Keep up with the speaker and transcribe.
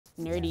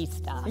nerdy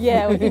stuff.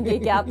 Yeah, we can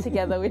geek out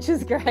together, which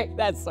is great.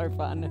 That's so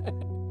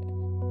fun.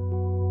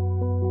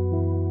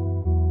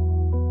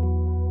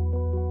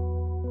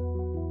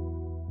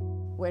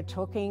 We're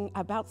talking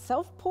about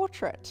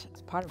self-portrait.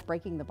 It's part of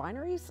Breaking the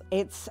Binaries.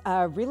 It's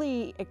a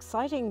really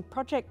exciting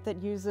project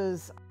that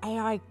uses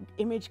AI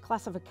image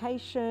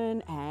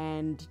classification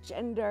and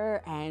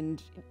gender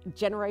and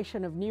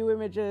generation of new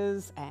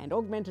images and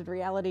augmented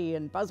reality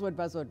and buzzword.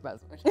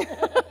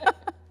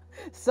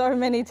 So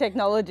many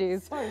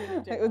technologies. So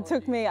many technologies. It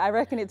took me, I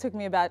reckon it took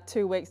me about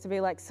 2 weeks to be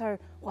like, so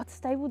what's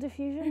stable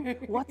diffusion?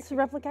 What's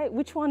replicate?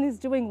 Which one is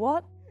doing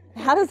what?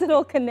 How does it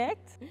all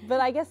connect?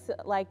 But I guess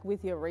like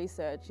with your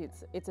research,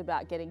 it's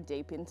about getting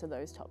deep into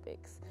those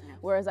topics. Yes.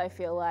 Whereas I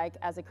feel like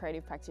as a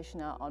creative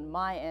practitioner on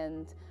my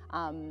end,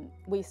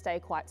 we stay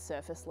quite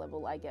surface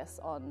level, I guess,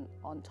 on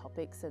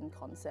topics and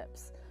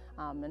concepts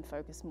and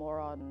focus more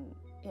on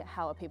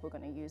how are people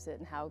going to use it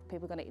and how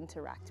people are going to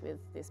interact with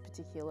this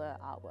particular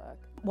artwork.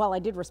 While I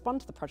did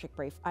respond to the project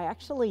brief, I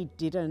actually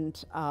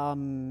didn't,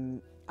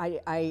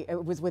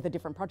 it was with a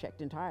different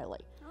project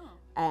entirely.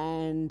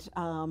 And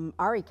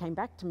Ari came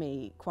back to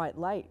me quite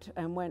late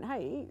and went,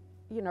 hey,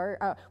 you know,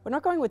 we're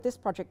not going with this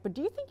project, but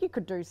do you think you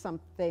could do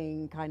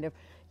something kind of,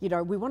 you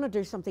know, we want to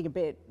do something a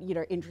bit, you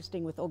know,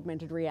 interesting with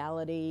augmented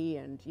reality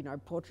and, you know,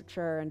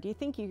 portraiture, and do you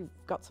think you've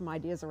got some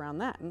ideas around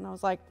that? And I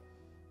was like,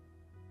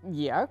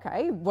 yeah,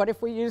 okay, what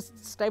if we used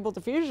stable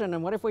diffusion,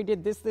 and what if we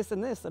did this, this,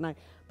 and this? And I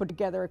put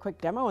together a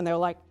quick demo, and they were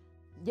like,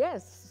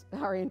 yes,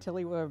 Ari and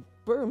Tilly were,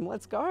 boom,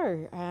 let's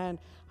go. And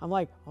I'm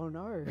like, oh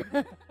no.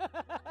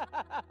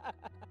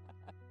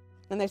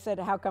 And they said,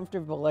 how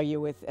comfortable are you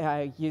with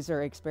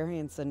user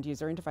experience and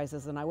user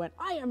interfaces? And I went,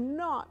 I am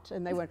not.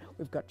 And they went,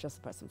 we've got just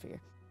the person for you.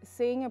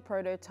 Seeing a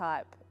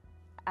prototype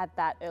at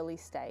that early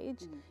stage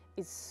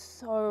is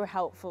so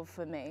helpful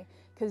for me,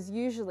 because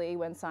usually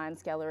when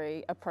Science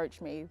Gallery approach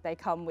me, they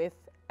come with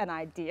an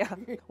idea.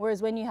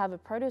 Whereas when you have a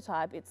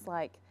prototype, it's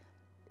like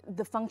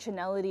the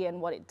functionality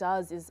and what it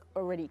does is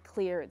already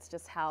clear. It's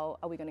just how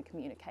are we going to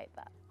communicate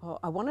that? Well,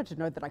 I wanted to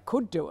know that I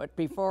could do it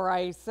before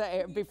I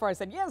said,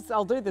 yes,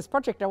 I'll do this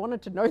project. I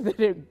wanted to know that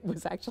it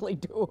was actually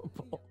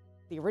doable.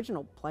 The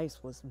original place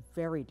was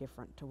very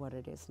different to what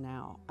it is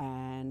now.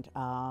 And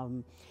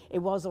it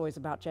was always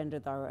about gender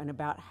though, and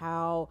about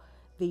how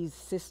these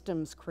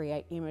systems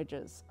create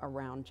images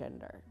around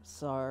gender.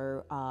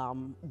 So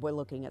we're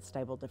looking at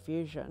stable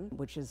diffusion,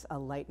 which is a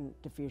latent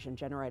diffusion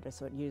generator.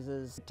 So it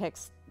uses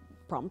text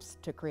prompts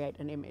to create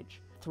an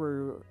image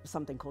through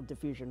something called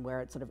diffusion, where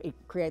it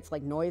creates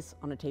like noise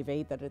on a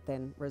TV that it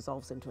then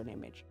resolves into an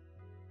image.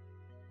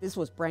 This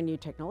was brand new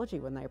technology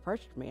when they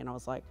approached me, and I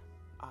was like,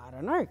 I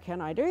don't know,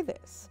 can I do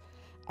this?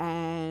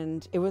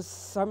 And it was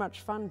so much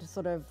fun to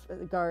sort of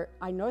go,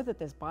 I know that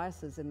there's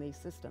biases in these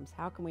systems.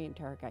 How can we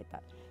interrogate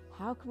that?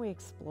 How can we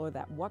explore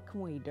that? What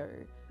can we do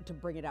to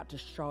bring it out to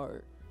show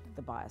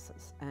the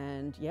biases?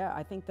 And yeah,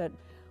 I think that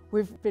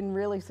we've been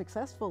really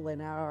successful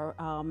in our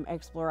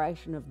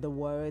exploration of the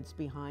words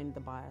behind the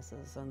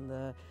biases and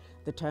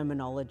the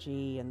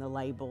terminology and the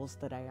labels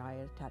that AI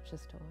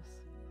attaches to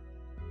us.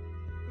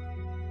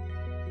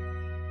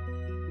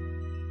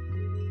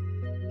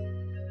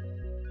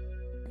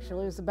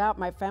 Actually, it was about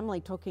my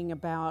family talking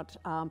about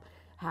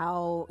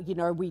how, you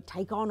know, we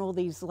take on all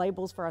these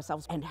labels for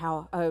ourselves, and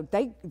how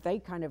they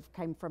kind of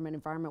came from an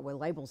environment where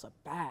labels are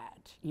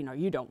bad. You know,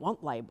 you don't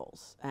want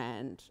labels.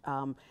 And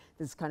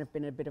there's kind of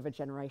been a bit of a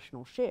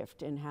generational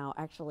shift in how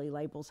actually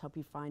labels help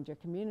you find your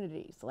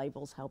communities.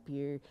 Labels help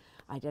you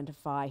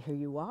identify who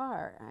you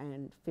are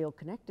and feel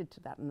connected to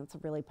that, and it's a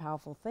really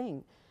powerful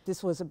thing.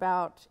 This was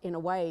about, in a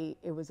way,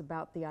 it was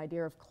about the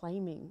idea of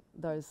claiming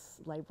those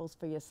labels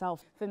for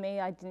yourself. For me,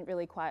 I didn't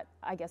really quite,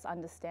 I guess,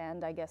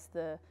 understand,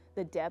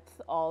 the depth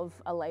of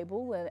a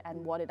label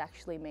and what it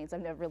actually means.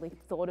 I've never really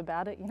thought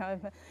about it, you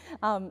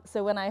know.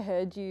 So when I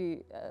heard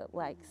you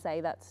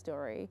say that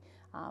story,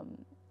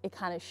 it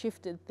kind of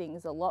shifted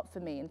things a lot for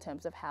me in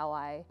terms of how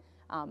I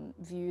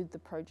viewed the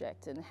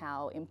project and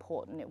how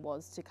important it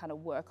was to kind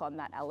of work on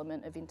that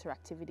element of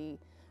interactivity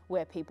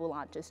where people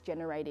aren't just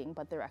generating,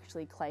 but they're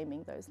actually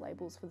claiming those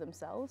labels for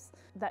themselves.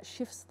 That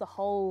shifts the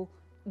whole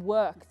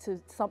work to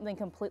something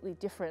completely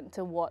different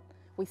to what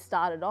we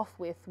started off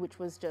with, which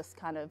was just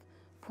kind of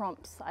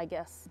prompts, I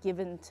guess,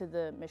 given to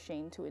the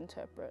machine to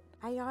interpret.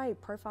 AI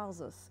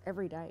profiles us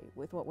every day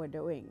with what we're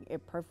doing.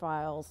 It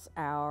profiles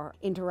our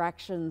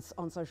interactions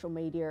on social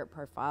media, it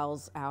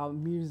profiles our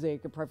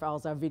music, it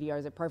profiles our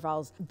videos, it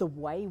profiles the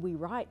way we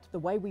write, the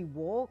way we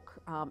walk,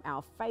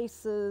 our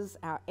faces,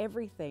 our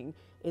everything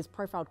is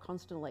profiled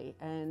constantly,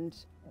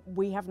 and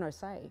we have no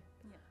say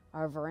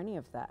over any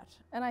of that.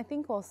 And I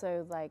think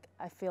also,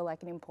 I feel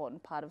like an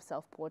important part of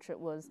self-portrait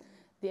was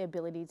the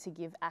ability to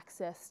give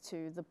access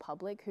to the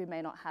public who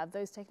may not have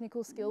those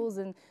technical skills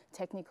and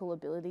technical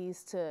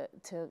abilities to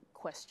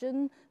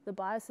question the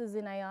biases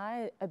in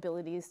AI,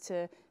 abilities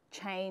to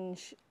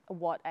change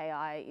what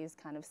AI is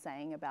kind of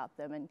saying about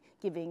them and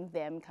giving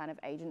them kind of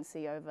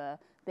agency over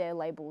their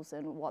labels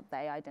and what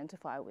they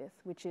identify with,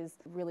 which is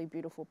a really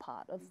beautiful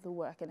part of the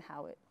work and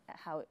how it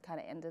kind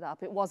of ended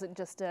up. It wasn't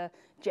just a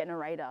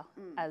generator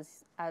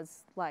as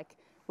like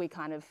we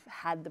kind of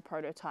had the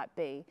prototype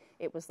be.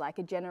 It was like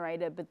a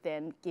generator, but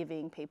then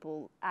giving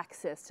people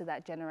access to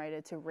that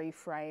generator to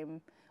reframe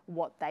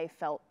what they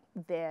felt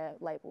their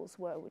labels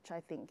were, which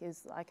I think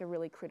is like a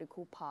really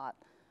critical part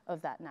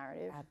of that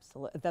narrative.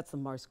 Absolutely. That's the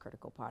most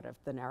critical part of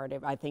the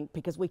narrative, I think,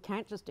 because we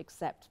can't just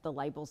accept the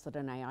labels that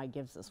an AI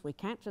gives us. We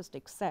can't just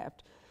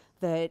accept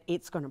that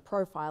it's going to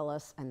profile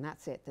us and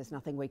that's it. There's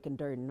nothing we can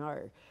do.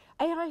 No.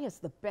 AI is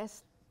the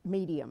best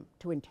medium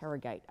to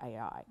interrogate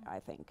AI, I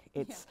think.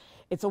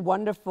 It's a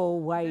wonderful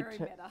way Very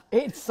to... meta.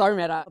 It's so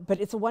meta, but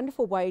it's a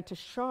wonderful way to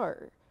show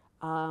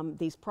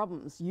these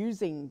problems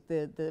using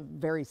the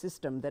very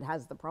system that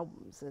has the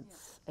problems.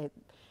 It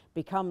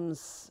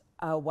becomes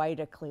a way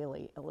to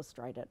clearly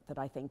illustrate it, that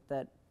I think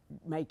that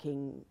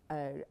making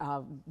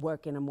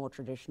work in a more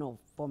traditional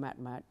format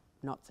might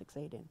not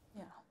succeed in.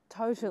 Yeah,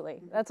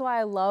 totally. That's why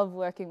I love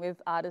working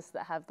with artists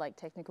that have like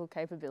technical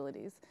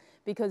capabilities,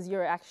 because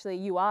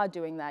you are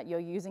doing that. You're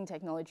using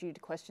technology to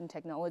question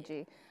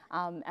technology,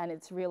 and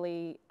it's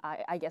really,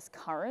 I guess,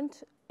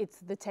 current. It's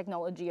the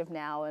technology of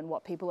now and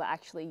what people are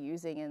actually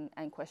using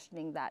and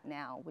questioning that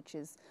now, which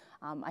is,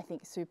 I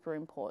think, super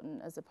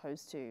important, as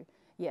opposed to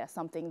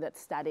something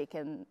that's static,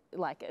 and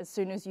like as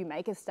soon as you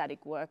make a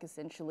static work,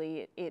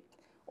 essentially it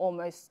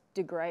almost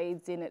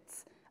degrades in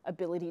its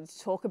ability to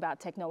talk about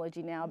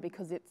technology now,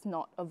 because it's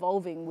not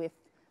evolving with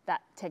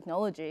that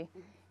technology.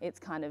 It's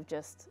kind of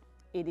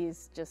it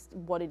is just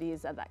what it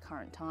is at that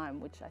current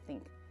time, which I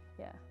think,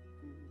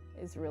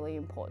 is really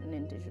important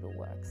in digital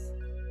works.